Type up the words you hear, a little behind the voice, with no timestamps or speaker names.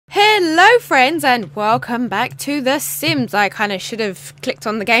Hello friends and welcome back to The Sims. I kind of should have clicked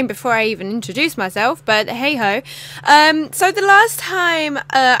on the game before I even introduced myself, but hey ho. So the last time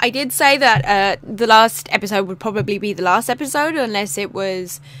I did say that the last episode would probably be the last episode unless it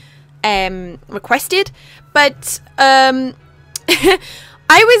was requested, but I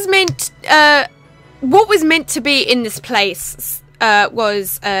was meant what was meant to be in this place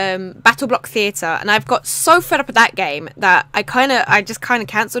was Battle Block Theatre, and I've got so fed up with that game that I just kind of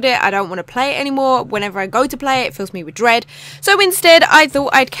cancelled it. I don't want to play it anymore. Whenever I go to play it, it fills me with dread. So instead, I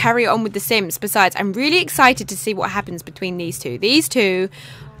thought I'd carry on with The Sims. Besides, I'm really excited to see what happens between these two. These two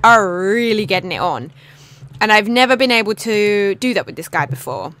are really getting it on, and I've never been able to do that with this guy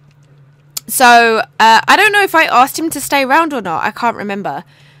before. So I don't know if I asked him to stay around or not. I can't remember.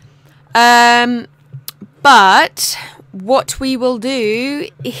 But what we will do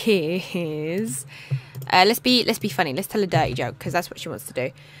is let's be funny. Let's tell a dirty joke because that's what she wants to do.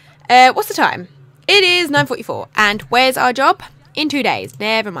 What's the time? It is 9:44, and where's our job? In 2 days.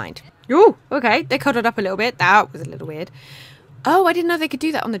 Never mind. Oh, okay. They cuddled up a little bit. That was a little weird. Oh, I didn't know they could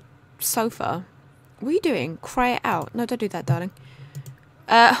do that on the sofa. What are you doing? Cry it out. No, don't do that, darling.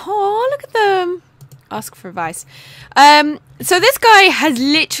 Oh, look at them. Ask for advice. So this guy has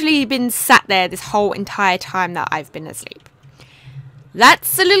literally been sat there this whole entire time that I've been asleep.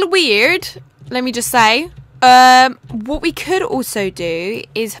 That's a little weird, let me just say. What we could also do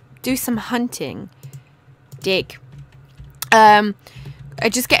is do some hunting. Dig.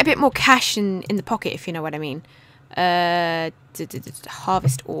 Just get a bit more cash in the pocket, if you know what I mean.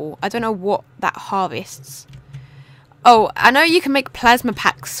 Harvest all. I don't know what that harvests. Oh, I know you can make plasma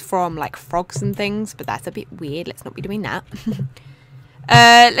packs from, like, frogs and things, but that's a bit weird. Let's not be doing that.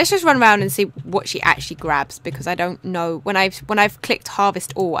 Let's just run around and see what she actually grabs, because I don't know. When I've clicked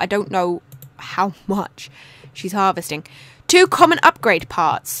harvest all, I don't know how much she's harvesting. 2 common upgrade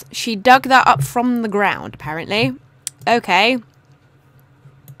parts. She dug that up from the ground, apparently. Okay.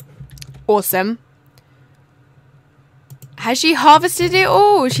 Awesome. Has she harvested it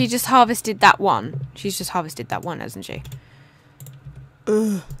all, or she just harvested that one? She's just harvested that one, hasn't she?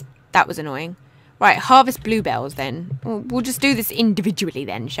 Ugh. That was annoying. Right, harvest bluebells then. We'll just do this individually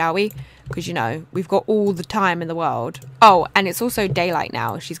then, shall we? Because, you know, we've got all the time in the world. Oh, and it's also daylight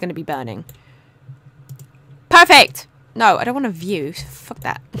now. She's going to be burning. Perfect! No, I don't want to view. Fuck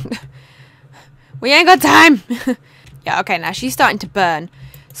that. We ain't got time! Yeah, okay, now she's starting to burn.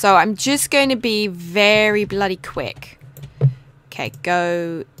 So I'm just going to be very bloody quick. Okay,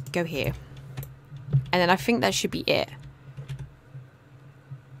 go here. And then I think that should be it.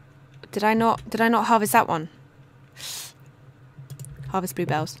 Did I not harvest that one? Harvest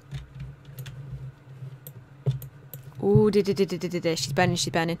bluebells. Ooh, she's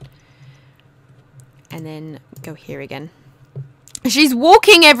burning. And then go here again. She's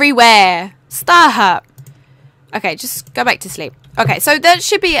walking everywhere. Stop. Okay, just go back to sleep. Okay, so that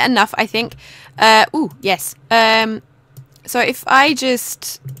should be enough, I think. Ooh, yes. So if I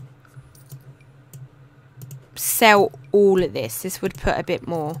just sell all of this, this would put a bit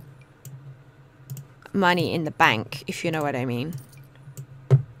more money in the bank, if you know what I mean.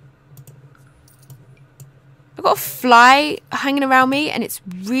 I've got a fly hanging around me, and it's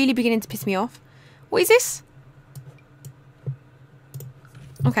really beginning to piss me off. What is this?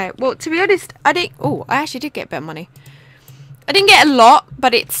 Okay, well, to be honest, I actually did get a bit of money. I didn't get a lot,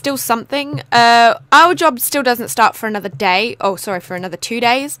 but it's still something. Our job still doesn't start for another day. Oh, sorry, for another 2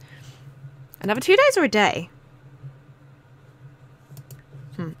 days. Another 2 days or a day?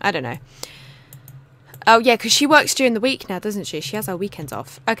 I don't know. Oh, yeah, because she works during the week now, doesn't she? She has her weekends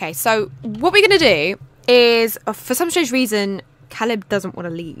off. Okay, so what we're going to do is, for some strange reason, Caleb doesn't want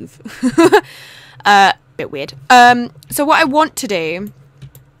to leave. Bit weird. So what I want to do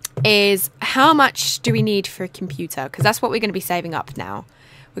is, how much do we need for a computer? Because that's what we're going to be saving up now.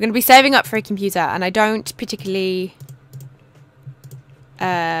 We're going to be saving up for a computer, and I don't particularly...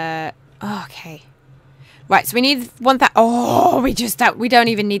 okay. Right, so we need 1,000... Oh, we don't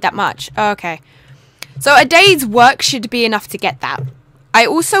even need that much. Okay. So a day's work should be enough to get that. I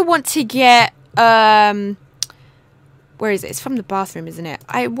also want to get... where is it? It's from the bathroom, isn't it?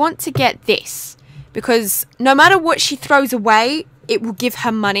 I want to get this, because no matter what she throws away, it will give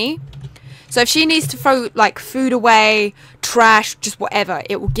her money. So if she needs to throw, like, food away, trash, just whatever,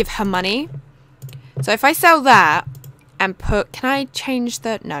 it will give her money. So if I sell that and put... Can I change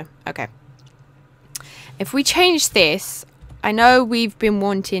the... No. Okay. If we change this... I know we've been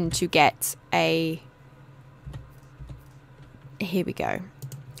wanting to get a... Here we go.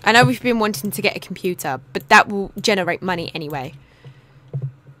 I know we've been wanting to get a computer, but that will generate money anyway.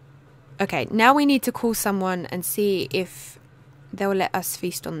 Okay, now we need to call someone and see if they'll let us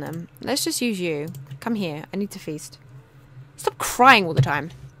feast on them. Let's just use you. Come here. I need to feast. Stop crying all the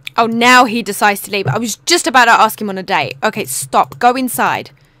time. Oh, now he decides to leave. I was just about to ask him on a date. Okay, stop. Go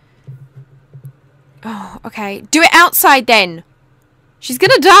inside. Oh, okay. Do it outside then. She's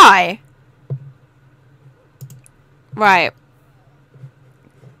gonna die. Right.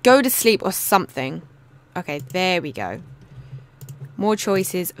 Go to sleep or something. Okay, there we go. More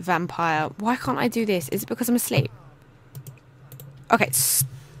choices. Vampire. Why can't I do this? Is it because I'm asleep? Okay,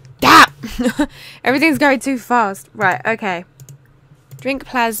 stop! Everything's going too fast. Right, okay. Drink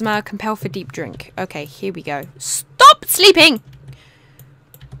plasma. Compel for deep drink. Okay, here we go. Stop sleeping!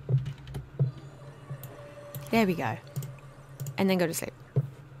 There we go. And then go to sleep.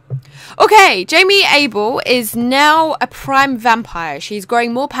 Okay, Jamie Abel is now a prime vampire. She's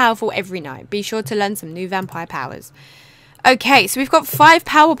growing more powerful every night. Be sure to learn some new vampire powers. Okay, so we've got 5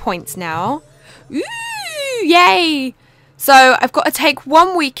 power points now. Ooh, yay! So I've got to take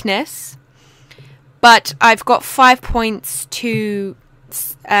 1 weakness, but I've got 5 points to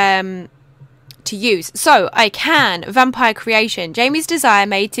use. So I can vampire creation. Jamie's desire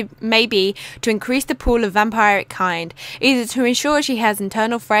may be to increase the pool of vampiric kind, either to ensure she has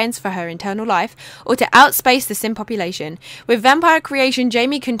internal friends for her internal life, or to outspace the sim population. With vampire creation,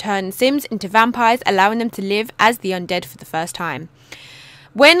 Jamie can turn sims into vampires, allowing them to live as the undead for the first time.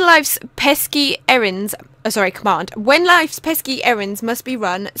 When life's pesky errands must be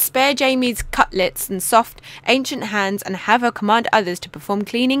run, spare Jamie's cutlets and soft, ancient hands and have her command others to perform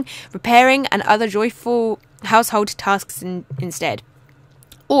cleaning, repairing and other joyful household tasks instead.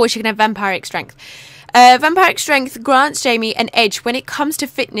 Or she can have vampiric strength. Vampiric strength grants Jamie an edge when it comes to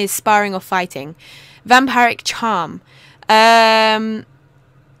fitness, sparring or fighting. Vampiric charm.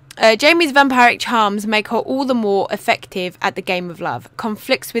 Jamie's vampiric charms make her all the more effective at the game of love.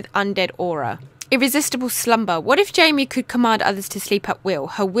 Conflicts with undead aura. Irresistible slumber. What if Jamie could command others to sleep at will?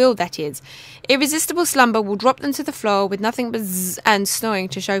 Her will, that is. Irresistible slumber will drop them to the floor with nothing but zzz and snoring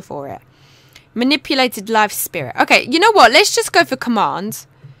to show for it. Manipulated life spirit. Okay, you know what? Let's just go for commands.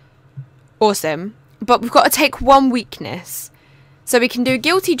 Awesome. But we've got to take 1 weakness. So we can do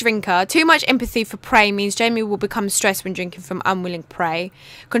guilty drinker. Too much empathy for prey means Jamie will become stressed when drinking from unwilling prey.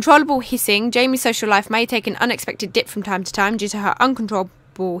 Controllable hissing. Jamie's social life may take an unexpected dip from time to time due to her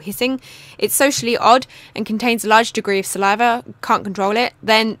uncontrollable hissing. It's socially odd and contains a large degree of saliva. Can't control it.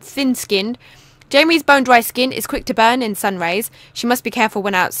 Then thin-skinned. Jamie's bone-dry skin is quick to burn in sun rays. She must be careful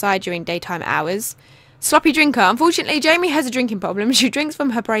when outside during daytime hours. Sloppy drinker. Unfortunately, Jamie has a drinking problem. She drinks from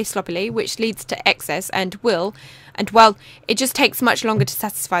her prey sloppily, which leads to excess and well, it just takes much longer to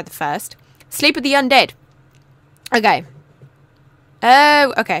satisfy the thirst. Sleep of the undead. Okay.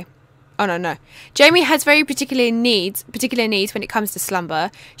 Oh, okay. Oh, no. Jamie has very particular needs when it comes to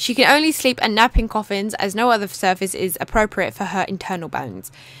slumber. She can only sleep and nap in coffins, as no other surface is appropriate for her internal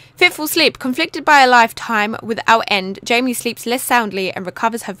bones. Fitful sleep. Conflicted by a lifetime without end, Jamie sleeps less soundly and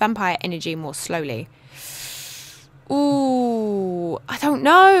recovers her vampire energy more slowly. Ooh, I don't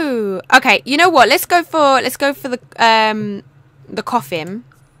know. Okay, you know what? Let's go for the coffin.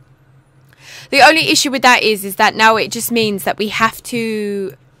 The only issue with that is that now it just means that we have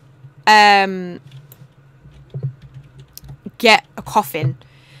to get a coffin.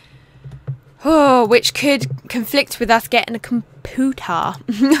 Oh, which could conflict with us getting a computer.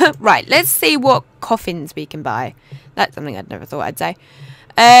 Right, let's see what coffins we can buy. That's something I'd never thought I'd say.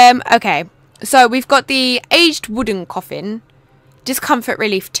 Okay. So we've got the aged wooden coffin, discomfort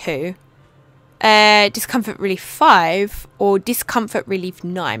relief 2, discomfort relief 5, or discomfort relief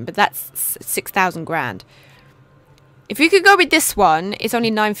 9, but that's 6,000 grand. If you could go with this one, it's only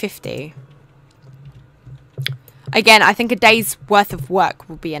 950. Again, I think a day's worth of work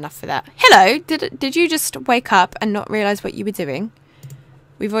will be enough for that. Hello, did you just wake up and not realise what you were doing?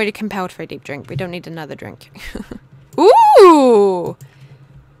 We've already compelled for a deep drink. We don't need another drink. Ooh!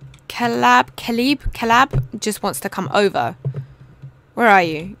 Calab just wants to come over. Where are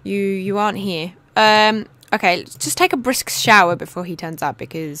you? You aren't here. Okay, let's just take a brisk shower before he turns up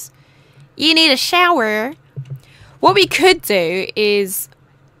because you need a shower. What we could do is,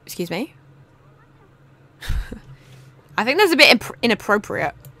 excuse me. I think that's a bit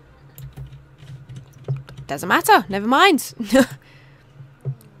inappropriate. Doesn't matter. Never mind.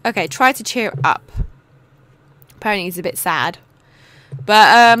 Okay, try to cheer up. Apparently he's a bit sad.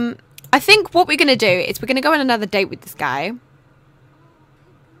 But, I think what we're going to do is we're going to go on another date with this guy.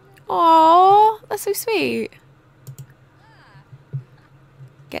 Aww, that's so sweet.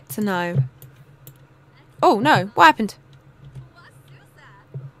 Get to know. Oh, no. What happened?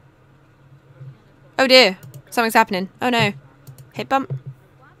 Oh, dear. Something's happening. Oh, no. Hit bump.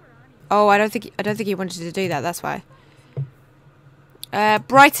 Oh, I don't think he wanted to do that. That's why.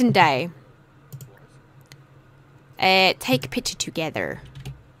 Brighton Day. Take a picture together.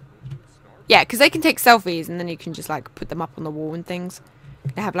 Yeah, because they can take selfies and then you can just like put them up on the wall and things.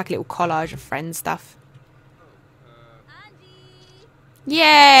 They have like a little collage of friends stuff.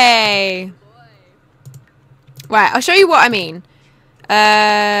 Yay! Right, I'll show you what I mean.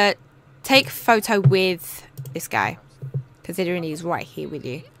 Take photo with this guy, considering he's right here with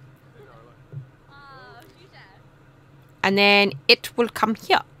you. And then it will come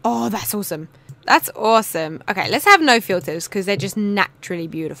here. Oh, that's awesome. That's awesome. Okay, let's have no filters because they're just naturally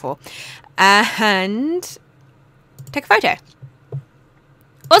beautiful. And take a photo.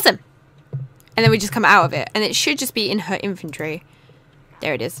 Awesome. And then we just come out of it. And it should just be in her inventory.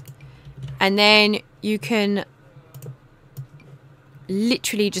 There it is. And then you can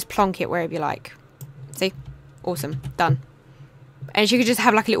literally just plonk it wherever you like. See? Awesome. Done. And she could just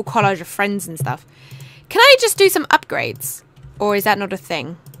have like a little collage of friends and stuff. Can I just do some upgrades? Or is that not a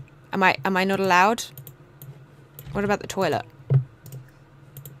thing? Am I not allowed? What about the toilet?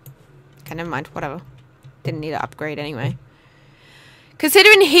 Okay, never mind. Whatever. Didn't need an upgrade anyway.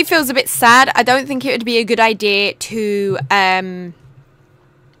 Considering he feels a bit sad, I don't think it would be a good idea to ask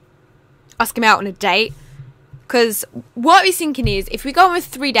him out on a date. Because what I was thinking is, if we go on with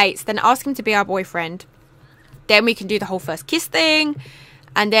 3 dates, then ask him to be our boyfriend. Then we can do the whole first kiss thing.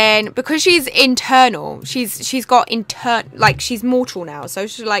 And then, because she's internal, she's got like, she's mortal now. So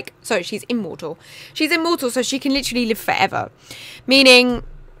she's like, sorry, she's immortal. She's immortal, so she can literally live forever. Meaning,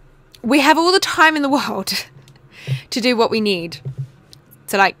 we have all the time in the world to do what we need.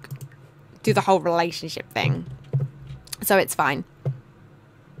 To, like, do the whole relationship thing. So it's fine.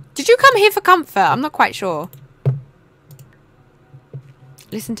 Did you come here for comfort? I'm not quite sure.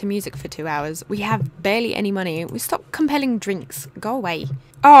 Listen to music for 2 hours. We have barely any money. We stop compelling drinks. Go away.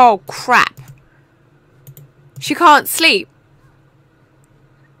 Oh, crap. She can't sleep.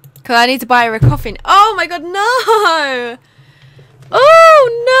 Because I need to buy her a coffin. Oh, my God, no.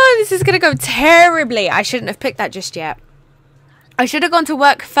 Oh, no. This is going to go terribly. I shouldn't have picked that just yet. I should have gone to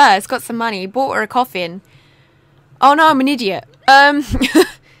work first, got some money, bought her a coffin. Oh, no, I'm an idiot. Oh,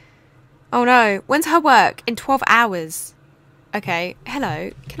 no. When's her work? In 12 hours. Okay,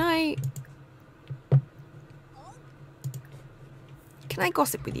 hello. Can I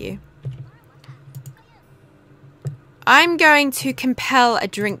gossip with you? I'm going to compel a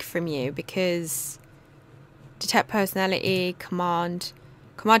drink from you because detect personality, command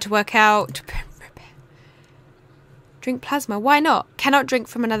to work out, drink plasma. Why not? Cannot drink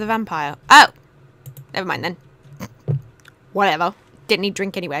from another vampire. Oh, never mind then. Whatever. Didn't need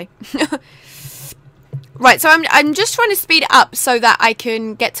drink anyway. Right, so I'm just trying to speed it up so that I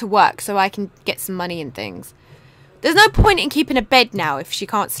can get to work, so I can get some money and things. There's no point in keeping a bed now if she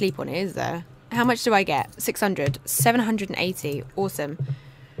can't sleep on it, is there? How much do I get? 600. 780. Awesome.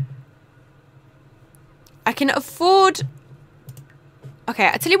 I can afford... Okay,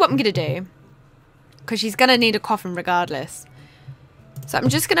 I'll tell you what I'm going to do. Because she's going to need a coffin regardless. So I'm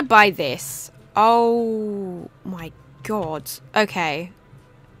just going to buy this. Oh my God. Okay.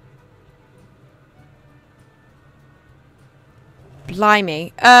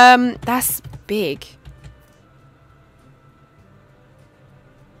 Blimey. That's big.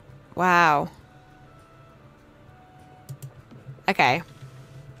 Wow. Okay.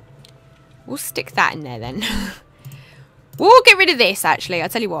 We'll stick that in there then. We'll get rid of this, actually. I'll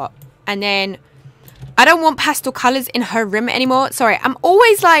tell you what. And then, I don't want pastel colours in her room anymore. Sorry, I'm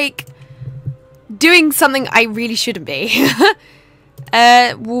always, like, doing something I really shouldn't be.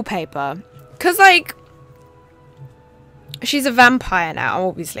 Wallpaper. Because, like, she's a vampire now,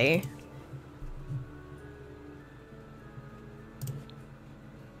 obviously.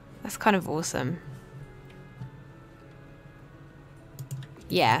 That's kind of awesome.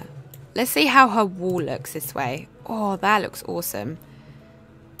 Yeah. Let's see how her wall looks this way. Oh, that looks awesome.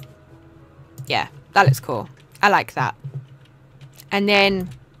 Yeah, that looks cool. I like that. And then...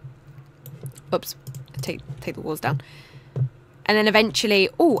 Oops. Take the walls down. And then eventually...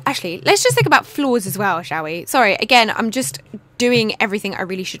 Oh, actually, let's just think about floors as well, shall we? Sorry, again, I'm just doing everything I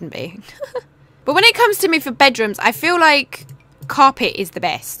really shouldn't be. But when it comes to me for bedrooms, I feel like carpet is the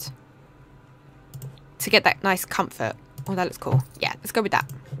best. To get that nice comfort. Oh, that looks cool. Yeah, let's go with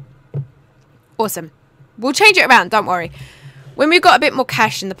that. Awesome. We'll change it around, don't worry. When we've got a bit more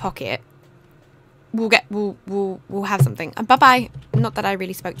cash in the pocket, we'll have something. And bye-bye. Not that I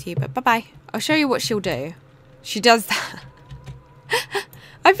really spoke to you, but bye-bye. I'll show you what she'll do. She does that.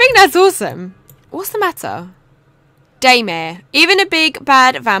 I think that's awesome. What's the matter? Daymare. Even a big,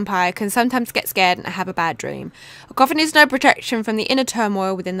 bad vampire can sometimes get scared and have a bad dream. A coffin is no protection from the inner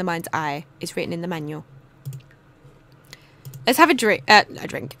turmoil within the mind's eye. It's written in the manual. Let's have a drink. A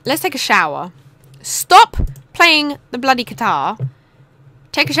drink. Let's take a shower. Stop playing the bloody guitar.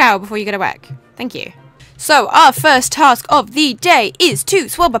 Take a shower before you go to work. Thank you. So, our first task of the day is to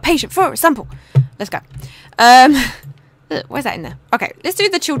swab a patient for a sample. Let's go. Where's that in there? Okay, let's do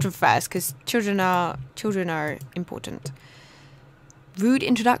the children first, because children are important. Rude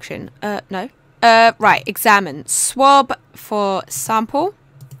introduction. No. Right, examine. Swab for sample.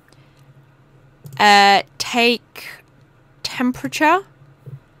 Take temperature.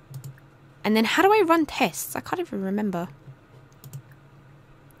 And then how do I run tests? I can't even remember.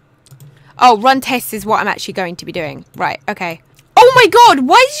 Oh, run tests is what I'm actually going to be doing. Right, okay. Oh my god,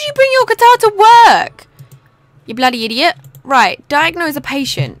 why did you bring your guitar to work? You bloody idiot. Right, diagnose a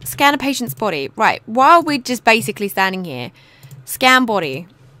patient. Scan a patient's body. Right, while we're just basically standing here. Scan body.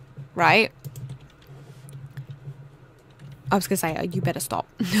 Right. I was going to say, you better stop.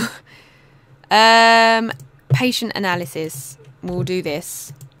 Patient analysis. We'll do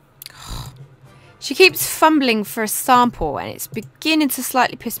this. She keeps fumbling for a sample and it's beginning to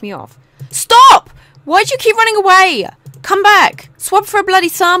slightly piss me off. Stop! Why do you keep running away? Come back. Swab for a bloody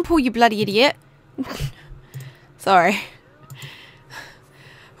sample, you bloody idiot. Sorry.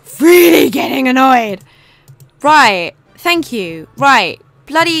 Really getting annoyed. Right. Thank you. Right.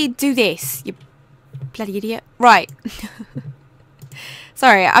 Bloody do this, you bloody idiot. Right.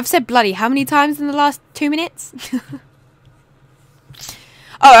 Sorry, I've said bloody how many times in the last 2 minutes?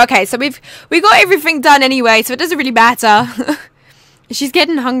 Oh, okay, so we got everything done anyway, so it doesn't really matter. She's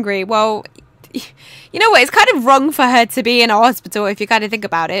getting hungry. Well, you know what? It's kind of wrong for her to be in a hospital if you kind of think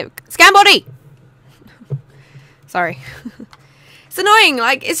about it. Scan body! Sorry. It's annoying.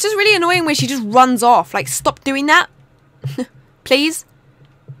 Like, it's just really annoying when she just runs off. Like, stop doing that. Please.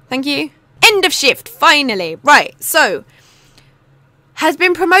 Thank you. End of shift, finally. Right, so... has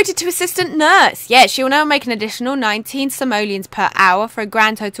been promoted to assistant nurse. Yeah, she will now make an additional 19 simoleons per hour for a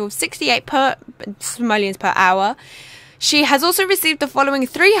grand total of 68 simoleons per hour. She has also received the following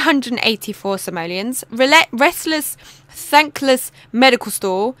 384 simoleons. Restless, thankless medical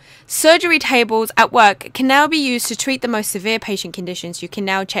stall. Surgery tables at work can now be used to treat the most severe patient conditions. You can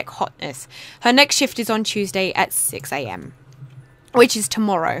now check hotness. Her next shift is on Tuesday at 6 a.m. which is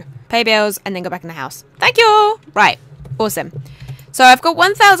tomorrow. Pay bills and then go back in the house. Thank you. Right. Awesome. So I've got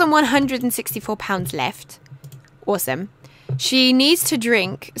 £1,164 left. Awesome. She needs to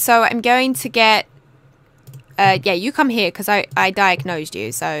drink. So I'm going to get... yeah, you come here because I diagnosed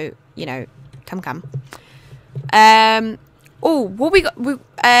you. So, you know, come. Oh, what we got? We'll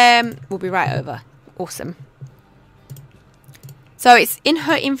be right over. Awesome. So it's in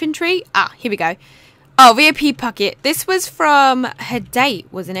her inventory. Ah, here we go. Oh, VIP pocket. This was from her date,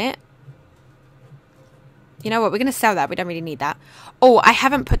 wasn't it? You know what? We're going to sell that. We don't really need that. Oh, I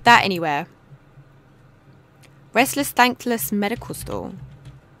haven't put that anywhere. Restless, thankless medical stall.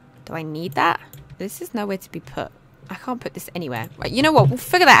 Do I need that? This is nowhere to be put. I can't put this anywhere. Right, you know what? We'll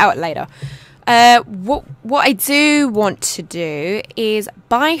figure that out later. What I do want to do is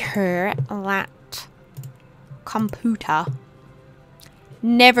buy her that computer.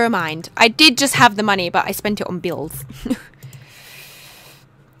 Never mind. I did just have the money, but I spent it on bills.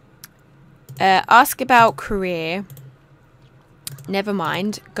 Ask about career. Never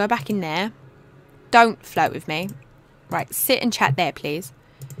mind. Go back in there. Don't flirt with me. Right, sit and chat there, please.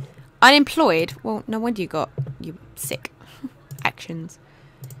 Unemployed. Well, no wonder you sick. Actions.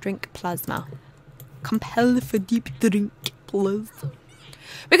 Drink plasma. Compel for deep drink plasma.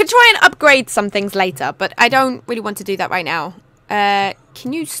 We could try and upgrade some things later, but I don't really want to do that right now.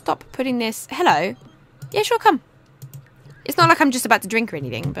 Can you stop putting this... Hello? Yeah, sure, come. It's not like I'm just about to drink or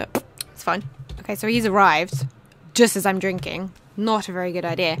anything, but it's fine. Okay, so he's arrived just as I'm drinking. Not a very good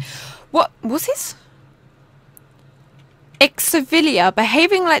idea. What was this? Ex-Sevilla,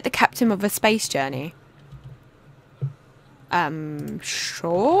 behaving like the captain of a space journey.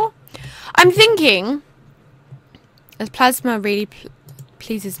 Sure. I'm thinking... As plasma really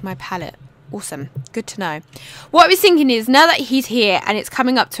pleases my palate. Awesome. Good to know. What I was thinking is, now that he's here and it's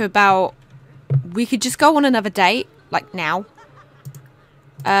coming up to about... We could just go on another date. Like now.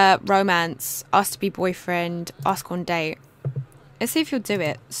 Romance. Ask to be boyfriend. Ask on date. Let's see if you'll do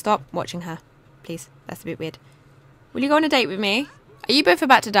it. Stop watching her. Please. That's a bit weird. Will you go on a date with me? Are you both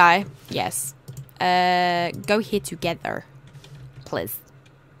about to die? Yes. Go here together. Please.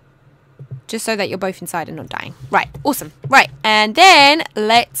 Just so that you're both inside and not dying. Right. Awesome. Right. And then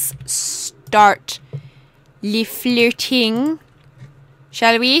let's start the flirting.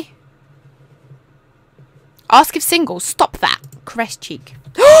 Shall we? Ask if single. Stop that. Caress cheek.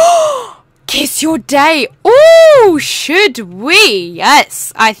 Kiss your day. Oh, should we?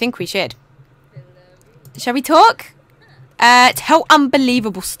 Yes, I think we should. Shall we talk? Tell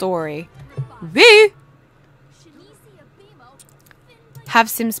unbelievable story. Woo! Have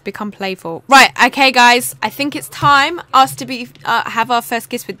Sims become playful. Right, okay guys, I think it's time us to be have our first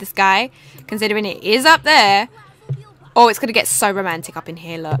kiss with this guy, considering it is up there. Oh, it's gonna get so romantic up in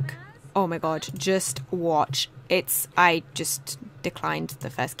here, look. Oh my god, just watch. I just declined the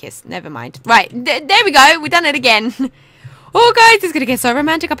first kiss. Never mind. Right, there we go, we've done it again. Oh guys, it's gonna get so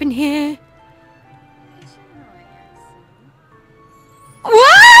romantic up in here. Woo!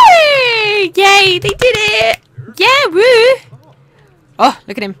 Yay, they did it! Yeah, woo! Oh,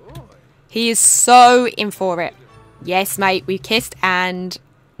 look at him. He is so in for it. Yes, mate, we kissed, and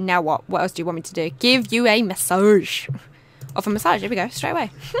now what? What else do you want me to do? Give you a massage. Off a massage, there we go, straight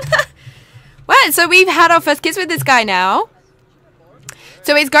away. Well, so we've had our first kiss with this guy now.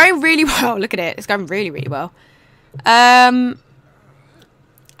 So it's going really well. Look at it. It's going really, really well. And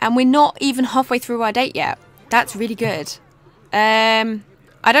we're not even halfway through our date yet. That's really good. I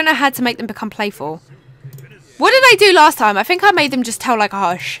don't know how to make them become playful. What did I do last time? I think I made them just tell like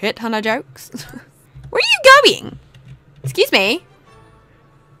a shit ton of jokes. Where are you going? Excuse me?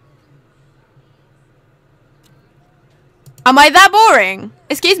 Am I that boring?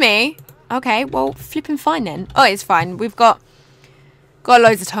 Excuse me? Okay, well, flipping fine then. Oh, it's fine. We've got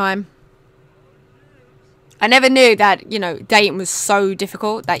loads of time. I never knew that, you know, dating was so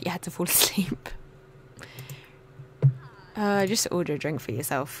difficult that you had to fall asleep. Just order a drink for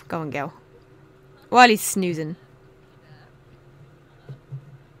yourself. Go on, girl. While he's snoozing.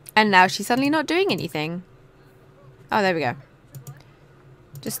 And now she's suddenly not doing anything. Oh, there we go.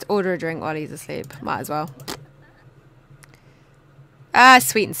 Just order a drink while he's asleep. Might as well. Ah,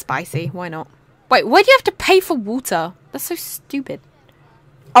 sweet and spicy. Why not? Wait, why do you have to pay for water? That's so stupid.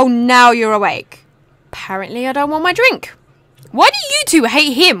 Oh, now you're awake. Apparently I don't want my drink. Why do you two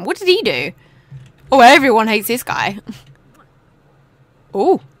hate him? What did he do? Oh, everyone hates this guy.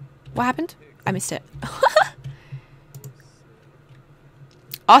 Oh, what happened? I missed it.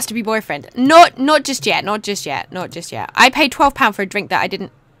 Asked to be boyfriend. Not just yet. Not just yet. Not just yet. I paid £12 for a drink that I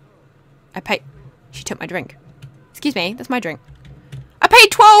didn't. She took my drink. Excuse me. That's my drink. I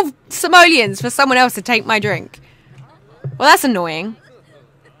paid 12 simoleons for someone else to take my drink. Well, that's annoying.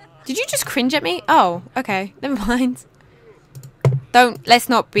 Did you just cringe at me? Oh, okay. Never mind. Let's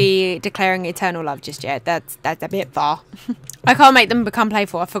not be declaring eternal love just yet. That's a bit far. I can't make them become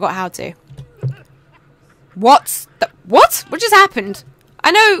playful. I forgot how to. What? What just happened?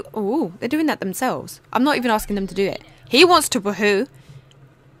 I know. Oh, they're doing that themselves. I'm not even asking them to do it. He wants to woohoo.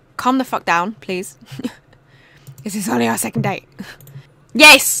 Calm the fuck down, please. This is only our second date.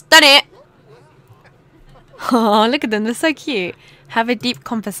 Yes, done it. Oh, look at them. They're so cute. Have a deep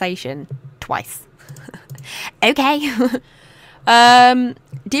conversation. Twice. Okay.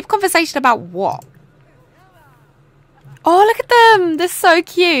 Deep conversation about what? Oh, look at them. They're so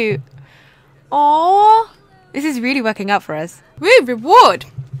cute. Oh, this is really working out for us. Woo, reward.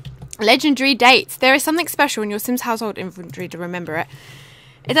 Legendary dates. There is something special in your Sims household inventory to remember it.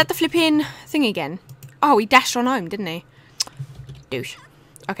 Is that the flipping thing again? Oh, he dashed on home, didn't he? Douche.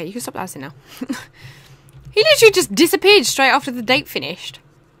 Okay, you can stop dancing now. He literally just disappeared straight after the date finished.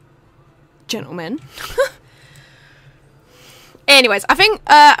 Gentlemen. Anyways, I think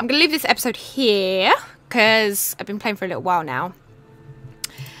I'm going to leave this episode here because I've been playing for a little while now.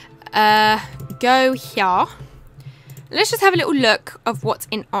 Go here. Let's just have a little look of what's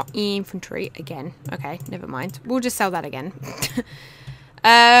in our inventory again. Okay, never mind. We'll just sell that again.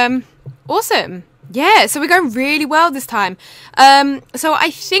 Awesome. Yeah, so we're going really well this time. So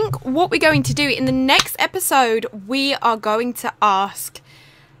I think what we're going to do in the next episode, we are going to ask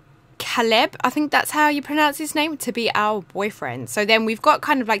Caleb, I think that's how you pronounce his name, to be our boyfriend. So then we've got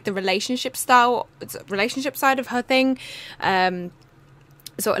kind of like the relationship side of her thing.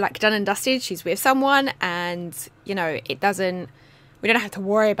 Sort of like done and dusted. She's with someone and, you know, we don't have to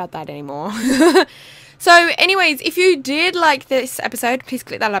worry about that anymore. So anyways, if you did like this episode, please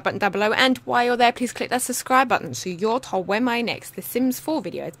click that like button down below. And while you're there, please click that subscribe button so you're told when my next The Sims 4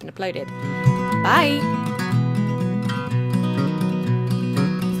 video has been uploaded. Bye!